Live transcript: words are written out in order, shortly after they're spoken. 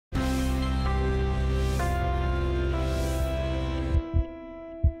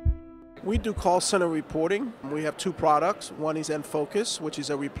We do call center reporting. We have two products. One is Nfocus, which is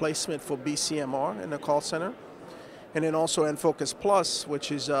a replacement for BCMR in the call center. And then also Nfocus Plus,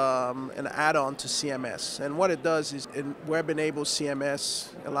 which is an add-on to CMS. And what it does is in web-enabled CMS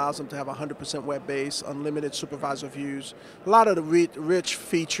allows them to have 100% web-based, unlimited supervisor views, a lot of the rich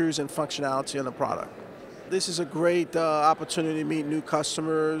features and functionality in the product. This is a great opportunity to meet new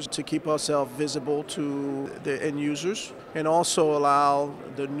customers, to keep ourselves visible to the end users, and also allow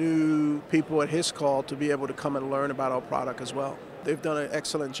the new people at Hiscall to be able to come and learn about our product as well. They've done an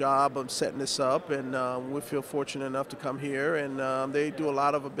excellent job of setting this up, and we feel fortunate enough to come here, and they do a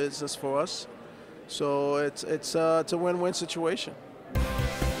lot of business for us. So it's a win-win situation.